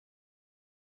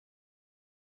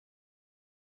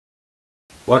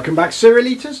Welcome back, cereal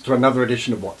eaters, to another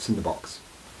edition of What's in the Box.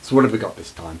 So what have we got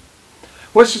this time?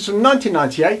 Well, this is from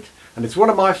 1998 and it's one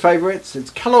of my favourites.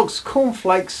 It's Kellogg's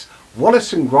Cornflakes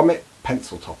Wallace and Gromit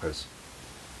pencil toppers.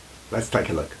 Let's take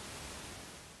a look.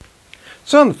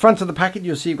 So on the front of the packet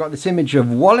you'll see you've got this image of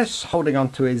Wallace holding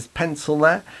onto his pencil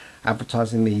there,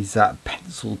 advertising these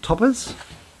pencil toppers.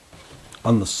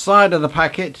 On the side of the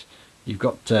packet you've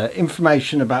got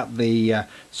information about the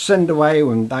send away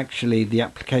and actually the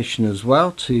application as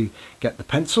well to get the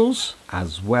pencils,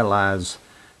 as well as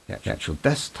the actual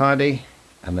desk tidy.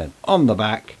 And then on the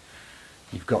back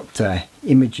you've got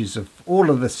images of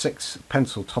all of the 6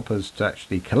 pencil toppers to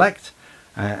actually collect,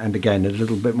 and again a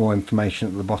little bit more information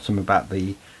at the bottom about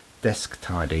the desk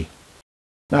tidy.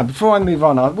 Now before I move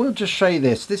on, I will just show you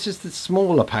this. This is the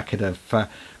smaller packet of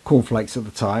cornflakes at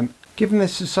the time. Given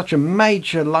this is such a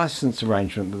major license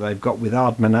arrangement that they've got with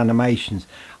Aardman Animations,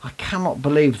 I cannot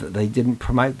believe that they didn't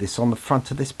promote this on the front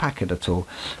of this packet at all.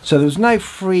 So there was no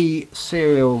free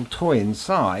cereal toy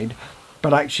inside,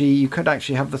 but actually you could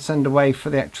actually have the send away for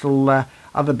the actual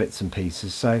other bits and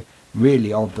pieces. So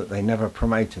really odd that they never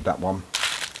promoted that one.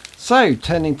 So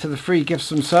turning to the free gifts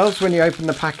themselves, when you open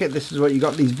the packet, this is what you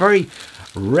got. These very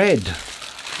red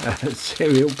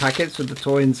cereal packets with the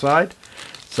toy inside.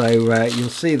 So you'll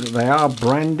see that they are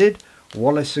branded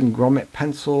Wallace and Gromit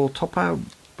pencil topper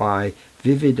by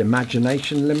Vivid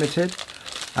Imagination Limited.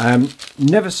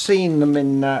 Never seen them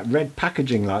in red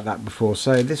packaging like that before,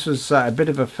 so this was a bit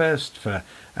of a first for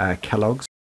Kellogg's.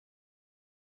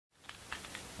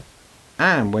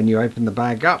 And when you open the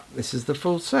bag up, this is the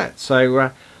full set.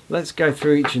 So let's go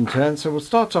through each in turn. So we'll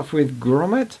start off with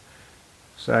Gromit.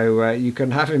 So you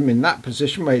can have him in that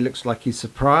position where he looks like he's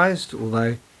surprised,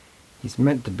 although he's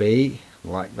meant to be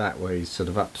like that, where he's sort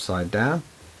of upside down.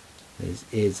 His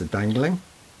ears are dangling.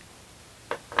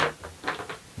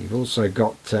 You've also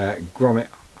got Gromit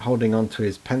holding onto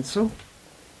his pencil.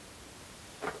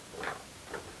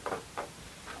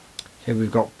 Here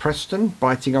we've got Preston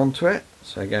biting onto it.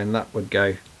 So again, that would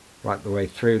go right the way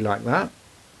through like that.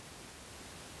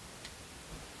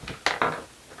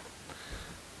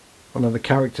 One of the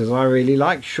characters I really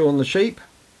like, Shaun the sheep.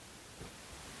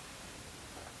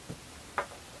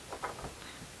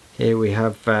 Here we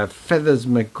have Feathers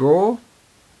McGraw,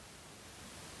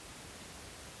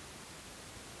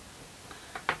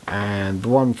 and the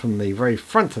one from the very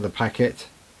front of the packet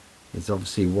is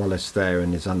obviously Wallace there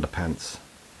in his underpants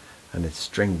and his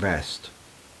string vest.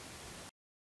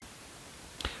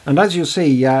 And as you'll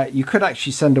see, you could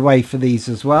actually send away for these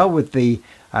as well with the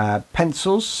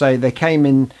pencils. So they came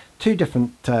in 2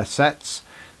 different sets.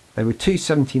 They were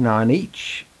 $2.79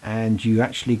 each, and you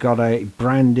actually got a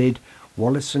branded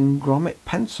Wallace and Gromit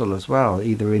pencil as well,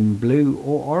 either in blue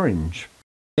or orange.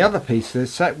 The other piece of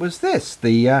this set was this,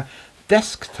 the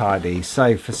desk tidy.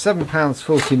 So for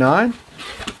 £7.49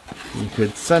 you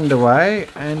could send away,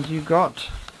 and you got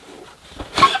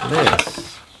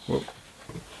this. Whoop.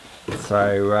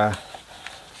 So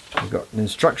you've got an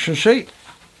instruction sheet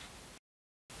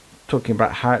talking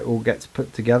about how it all gets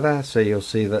put together. So you'll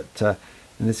see that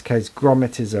in this case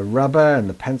Gromit is a rubber and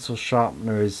the pencil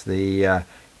sharpener is the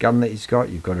gun that he's got.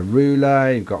 You've got a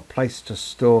ruler, you've got a place to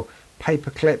store paper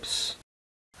clips.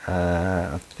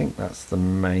 I think that's the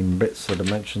main bits that are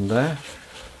mentioned there.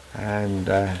 And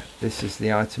this is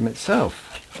the item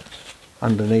itself.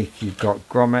 Underneath you've got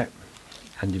Gromit,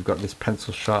 and you've got this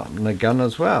pencil sharpener gun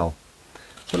as well.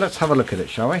 So let's have a look at it,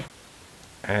 shall we?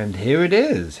 And here it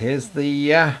is. Here's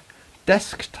the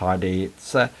desk tidy.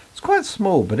 It's quite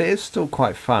small, but it is still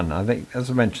quite fun. I think,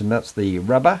 as I mentioned, that's the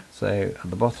rubber. So at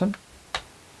the bottom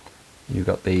you've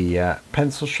got the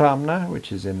pencil sharpener,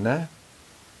 which is in there,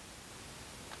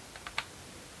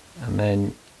 and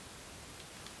then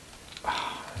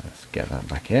let's get that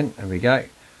back in. There we go.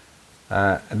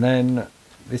 And then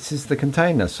this is the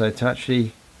container. So to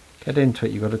actually get into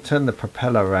it, you've got to turn the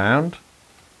propeller around.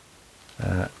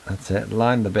 That's it.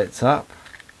 Line the bits up.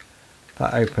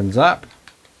 That opens up.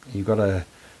 You've got a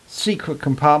secret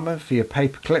compartment for your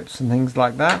paper clips and things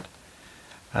like that,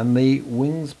 and the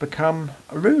wings become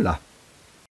a ruler.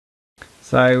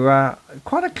 So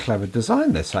quite a clever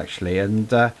design this actually,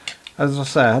 and as I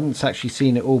say, I hadn't actually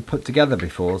seen it all put together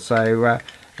before, so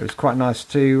it was quite nice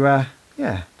to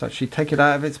yeah, to actually take it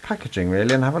out of its packaging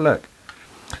really and have a look.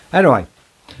 Anyway,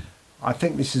 I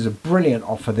think this is a brilliant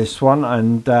offer, this one,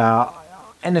 and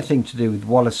anything to do with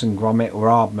Wallace and Gromit or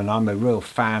Aardman I'm a real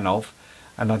fan of,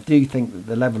 and I do think that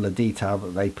the level of detail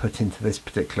that they put into this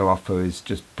particular offer is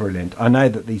just brilliant. I know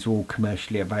that these are all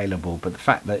commercially available, but the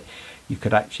fact that you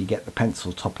could actually get the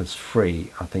pencil toppers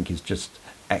free I think is just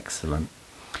excellent.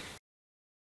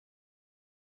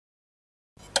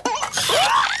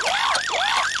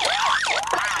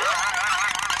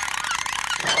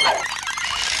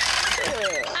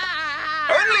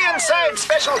 Only inside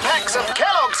special packs of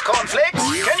Kellogg's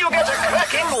Cornflakes can you get a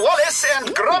cracking Wallace and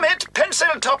Gromit pencil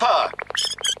topper.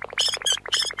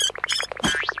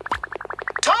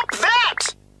 Top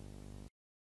that!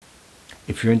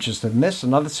 If you're interested in this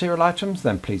and other cereal items,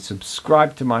 then please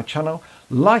subscribe to my channel,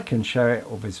 like and share it,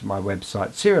 or visit my website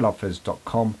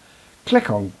cerealoffers.com. Click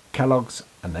on Kellogg's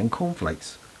and then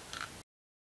Cornflakes.